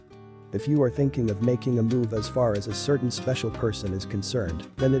If you are thinking of making a move as far as a certain special person is concerned,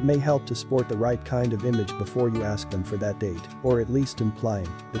 then it may help to sport the right kind of image before you ask them for that date, or at least implying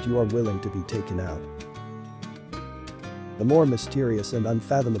that you are willing to be taken out. The more mysterious and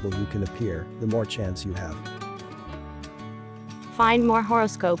unfathomable you can appear, the more chance you have. Find more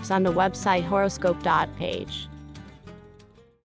horoscopes on the website horoscope.page.